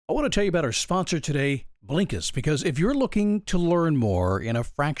I want to tell you about our sponsor today, Blinkist, because if you're looking to learn more in a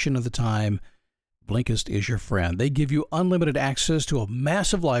fraction of the time, Blinkist is your friend. They give you unlimited access to a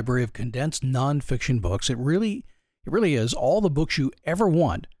massive library of condensed nonfiction books. It really is all the books you ever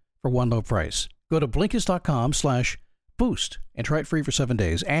want for one low price. Go to Blinkist.com/boost and try it free for 7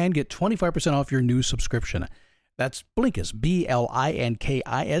 days and get 25% off your new subscription. That's Blinkist,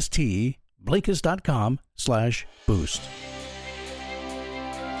 Blinkist, Blinkist.com/boost.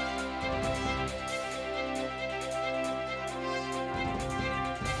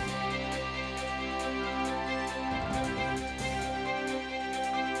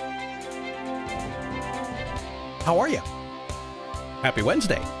 How are you? Happy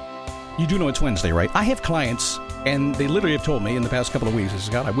Wednesday. You do know it's Wednesday, right? I have clients, and they literally have told me in the past couple of weeks,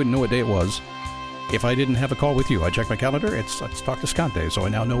 Scott, I wouldn't know what day it was if I didn't have a call with you. I check my calendar, it's Let's Talk to Scott Day, so I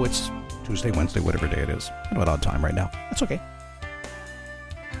now know it's Tuesday, Wednesday, whatever day it is. I know an odd time right now. That's okay.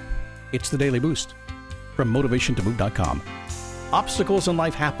 It's the Daily Boost from motivationtomove.com. Obstacles in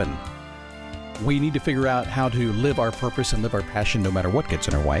life happen. We need to figure out how to live our purpose and live our passion no matter what gets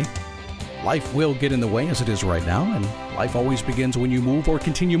in our way. Life will get in the way as it is right now, and life always begins when you move or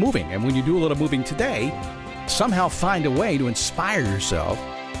continue moving. And when you do a little moving today, somehow find a way to inspire yourself.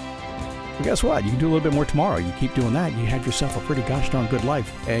 Well, guess what? You can do a little bit more tomorrow. You keep doing that, you have yourself a pretty gosh darn good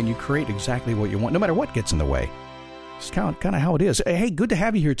life, and you create exactly what you want, no matter what gets in the way. It's kind of how it is. Hey, good to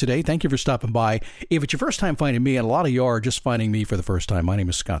have you here today. Thank you for stopping by. If it's your first time finding me, and a lot of you are just finding me for the first time, my name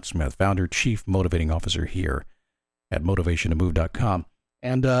is Scott Smith, founder, chief motivating officer here at motivationtomove.com.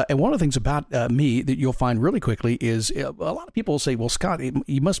 And one of the things about me that you'll find really quickly is a lot of people will say, well, Scott,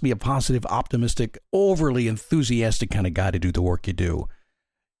 you must be a positive, optimistic, overly enthusiastic kind of guy to do the work you do.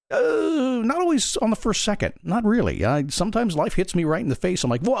 Not always on the first second. Not really. Sometimes life hits me right in the face.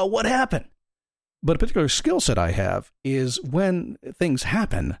 I'm like, whoa, what happened? But a particular skill set I have is when things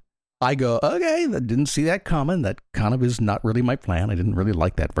happen, I go, okay, I didn't see that coming. That kind of is not really my plan. I didn't really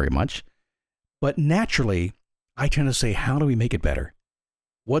like that very much. But naturally, I tend to say, how do we make it better?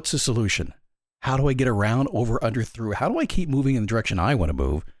 What's the solution? How do I get around, over, under, through? How do I keep moving in the direction I want to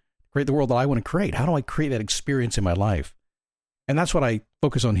move? Create the world that I want to create? How do I create that experience in my life? And that's what I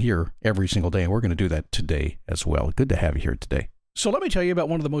focus on here every single day. And we're going to do that today as well. Good to have you here today. So let me tell you about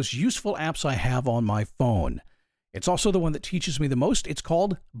one of the most useful apps I have on my phone. It's also the one that teaches me the most. It's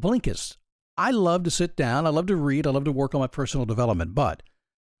called Blinkist. I love to sit down. I love to read. I love to work on my personal development, but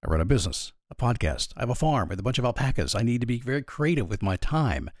I run a business, a podcast. I have a farm with a bunch of alpacas. I need to be very creative with my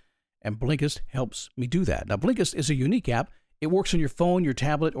time, and Blinkist helps me do that. Now, Blinkist is a unique app. It works on your phone, your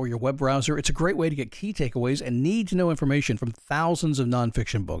tablet, or your web browser. It's a great way to get key takeaways and need-to-know information from thousands of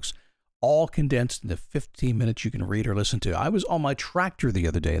nonfiction books, all condensed into 15 minutes you can read or listen to. I was on my tractor the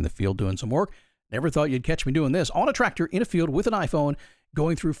other day in the field doing some work. Never thought you'd catch me doing this. On a tractor, in a field, with an iPhone,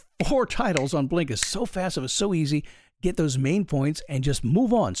 going through 4 titles on Blinkist. So fast, it was so easy. Get those main points and just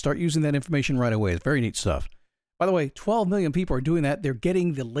move on. Start using that information right away. It's very neat stuff. By the way, 12 million people are doing that. They're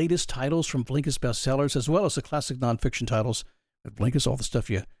getting the latest titles from Blinkist bestsellers, as well as the classic nonfiction titles. With Blinkist, all the stuff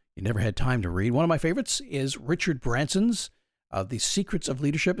you never had time to read. One of my favorites is Richard Branson's The Secrets of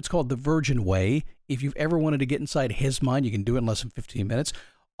Leadership. It's called The Virgin Way. If you've ever wanted to get inside his mind, you can do it in less than 15 minutes.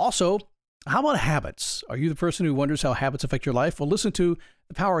 Also, how about habits? Are you the person who wonders how habits affect your life? Well, listen to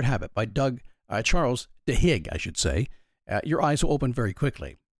The Power of Habit by Charles Duhigg, I should say. Your eyes will open very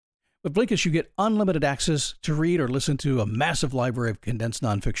quickly. With Blinkist, you get unlimited access to read or listen to a massive library of condensed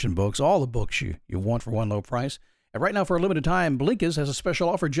nonfiction books, all the books you want for one low price. And right now, for a limited time, Blinkist has a special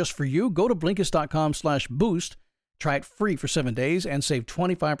offer just for you. Go to Blinkist.com/boost, try it free for 7 days, and save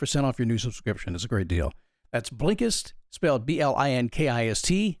 25% off your new subscription. It's a great deal. That's Blinkist, spelled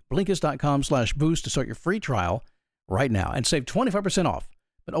Blinkist, Blinkist.com/boost to start your free trial right now and save 25% off,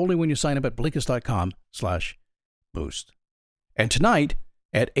 but only when you sign up at Blinkist.com/boost. And tonight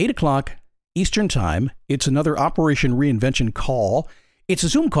at 8 o'clock Eastern Time, it's another Operation Reinvention call. It's a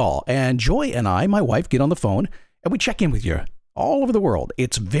Zoom call, and Joy and I, my wife, get on the phone, and we check in with you all over the world.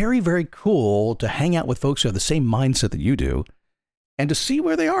 It's very, very cool to hang out with folks who have the same mindset that you do and to see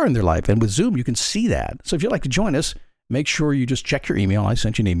where they are in their life. And with Zoom, you can see that. So if you'd like to join us, make sure you just check your email. I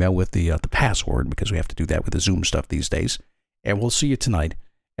sent you an email with the password because we have to do that with the Zoom stuff these days. And we'll see you tonight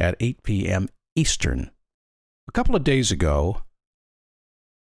at 8 p.m. Eastern. A couple of days ago,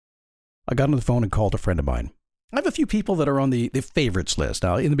 I got on the phone and called a friend of mine. I have a few people that are on the favorites list.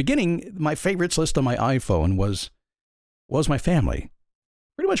 Now, in the beginning, my favorites list on my iPhone was my family.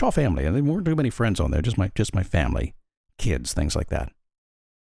 Pretty much all family. And there weren't too many friends on there, just my family, kids, things like that.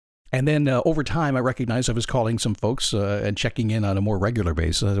 And then over time, I recognized I was calling some folks and checking in on a more regular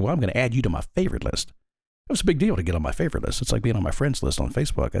basis. I said, well, I'm going to add you to my favorite list. It was a big deal to get on my favorite list. It's like being on my friends list on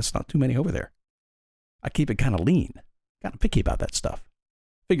Facebook. That's not too many over there. I keep it kind of lean, kind of picky about that stuff.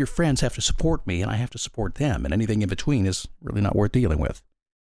 Figure friends have to support me and I have to support them, and anything in between is really not worth dealing with.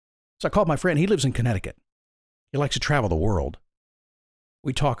 So I called my friend. He lives in Connecticut. He likes to travel the world.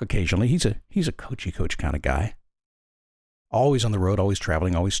 We talk occasionally. He's a coachy coach kind of guy. Always on the road, always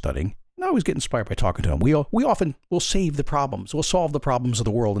traveling, always studying. And I always get inspired by talking to him. We often will save the problems. We'll solve the problems of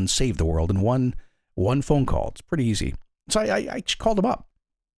the world and save the world in one phone call. It's pretty easy. So I called him up,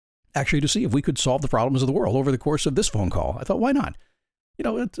 actually, to see if we could solve the problems of the world over the course of this phone call. I thought, why not? You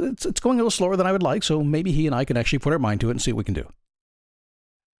know, it's going a little slower than I would like, so maybe he and I can actually put our mind to it and see what we can do.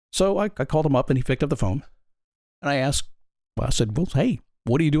 So I called him up and he picked up the phone. And I said, well, hey,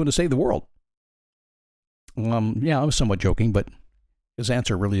 what are you doing to save the world? Yeah, I was somewhat joking, but his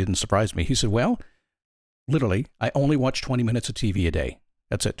answer really didn't surprise me. He said, well, literally, I only watch 20 minutes of TV a day.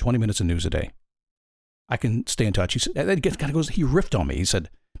 That's it, 20 minutes of news a day. I can stay in touch. He said, and then he riffed on me. He said,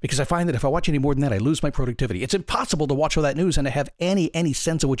 because I find that if I watch any more than that, I lose my productivity. It's impossible to watch all that news and to have any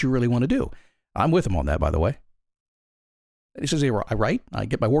sense of what you really want to do. I'm with him on that, by the way. And he says, I write, I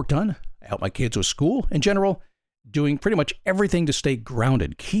get my work done, I help my kids with school. In general, doing pretty much everything to stay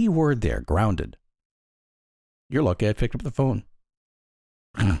grounded. Key word there, grounded. You're lucky I picked up the phone.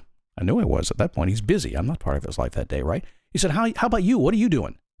 I knew I was at that point. He's busy. I'm not part of his life that day, right? He said, how about you? What are you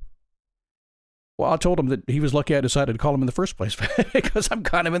doing? Well, I told him that he was lucky I decided to call him in the first place because I'm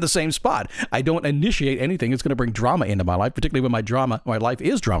kind of in the same spot. I don't initiate anything that's going to bring drama into my life, particularly when my life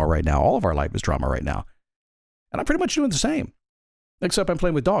is drama right now. All of our life is drama right now. And I'm pretty much doing the same, except I'm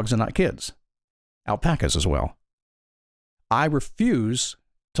playing with dogs and not kids. Alpacas as well. I refuse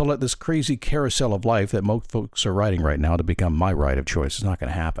to let this crazy carousel of life that most folks are riding right now to become my ride of choice. It's not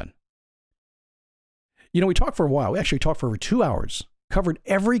going to happen. You know, we talked for a while. We actually talked for over 2 hours. Covered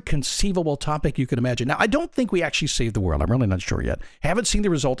every conceivable topic you could imagine. Now, I don't think we actually saved the world. I'm really not sure yet. Haven't seen the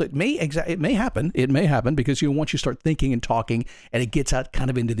result. It may happen. It may happen because, once you start thinking and talking and it gets out kind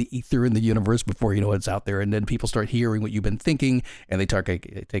of into the ether in the universe before you know it's out there, and then people start hearing what you've been thinking and they start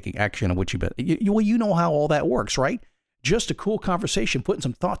taking action on what you've been. You know how all that works, right? Just a cool conversation, putting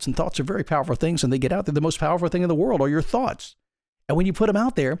some thoughts, and thoughts are very powerful things, and they get out there. The most powerful thing in the world are your thoughts. And when you put them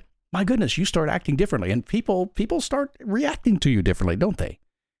out there, my goodness, you start acting differently, and people start reacting to you differently, don't they?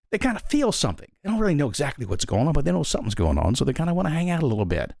 They kind of feel something. They don't really know exactly what's going on, but they know something's going on, so they kind of want to hang out a little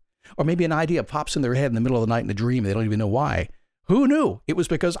bit. Or maybe an idea pops in their head in the middle of the night in a dream. They don't even know why. Who knew? It was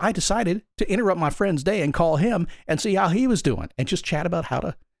because I decided to interrupt my friend's day and call him and see how he was doing and just chat about how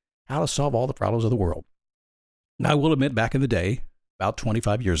to solve all the problems of the world. Now, I will admit, back in the day, about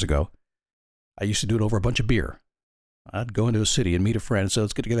 25 years ago, I used to do it over a bunch of beer. I'd go into a city and meet a friend and say,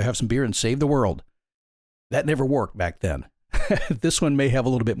 let's get together, have some beer, and save the world. That never worked back then. This one may have a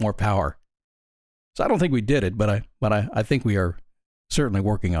little bit more power. So I don't think we did it, but I think we are certainly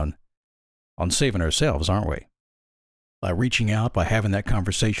working on saving ourselves, aren't we? By reaching out, by having that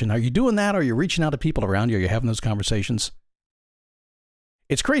conversation. Are you doing that? Are you reaching out to people around you? Are you having those conversations?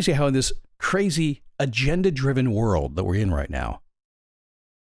 It's crazy how in this crazy agenda-driven world that we're in right now,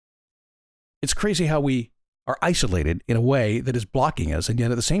 it's crazy how we are isolated in a way that is blocking us, and yet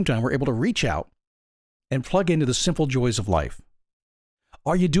at the same time, we're able to reach out and plug into the simple joys of life.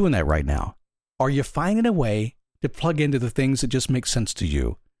 Are you doing that right now? Are you finding a way to plug into the things that just make sense to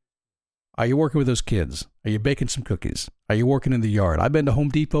you? Are you working with those kids? Are you baking some cookies? Are you working in the yard? I've been to Home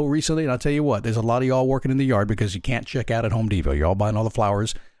Depot recently, and I'll tell you what, there's a lot of y'all working in the yard because you can't check out at Home Depot. You're all buying all the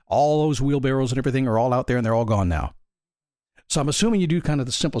flowers. All those wheelbarrows and everything are all out there, and they're all gone now. So I'm assuming you do kind of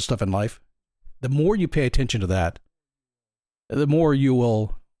the simple stuff in life. The more you pay attention to that, the more you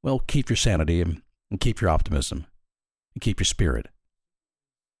will keep your sanity and keep your optimism and keep your spirit.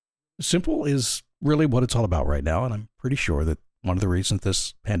 Simple is really what it's all about right now, and I'm pretty sure that one of the reasons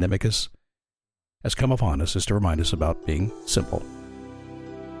this pandemic has come upon us is to remind us about being simple.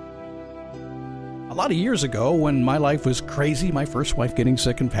 A lot of years ago, when my life was crazy, my first wife getting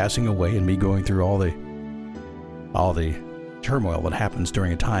sick and passing away, and me going through all the turmoil that happens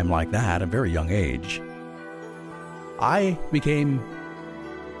during a time like that at a very young age, I became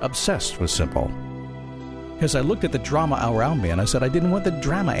obsessed with simple. Because I looked at the drama around me and I said I didn't want the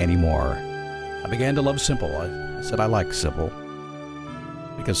drama anymore. I began to love simple. I said I like simple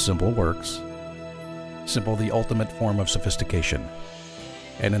because simple works. Simple, the ultimate form of sophistication.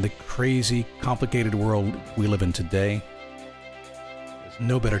 And in the crazy, complicated world we live in today, there's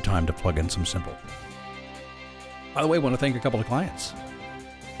no better time to plug in some simple. By the way, I want to thank a couple of clients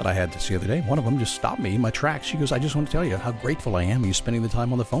that I had this the other day. One of them just stopped me in my tracks. She goes, I just want to tell you how grateful I am you spending the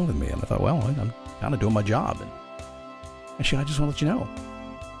time on the phone with me. And I thought, well, I'm kind of doing my job. And she, I just want to let you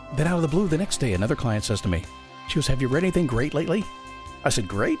know. Then out of the blue, the next day, another client says to me, she goes, have you read anything great lately? I said,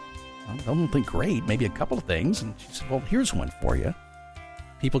 great? I don't think great, maybe a couple of things. And she said, well, here's one for you.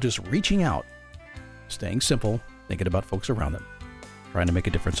 People just reaching out, staying simple, thinking about folks around them, trying to make a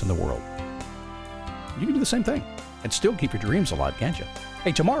difference in the world. You can do the same thing and still keep your dreams alive, can't you?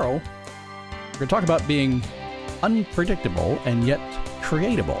 Hey, tomorrow, we're going to talk about being unpredictable and yet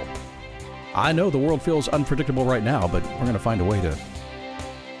creatable. I know the world feels unpredictable right now, but we're going to find a way to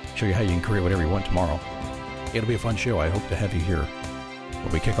show you how you can create whatever you want tomorrow. It'll be a fun show. I hope to have you here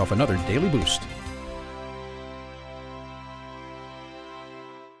when we kick off another Daily Boost.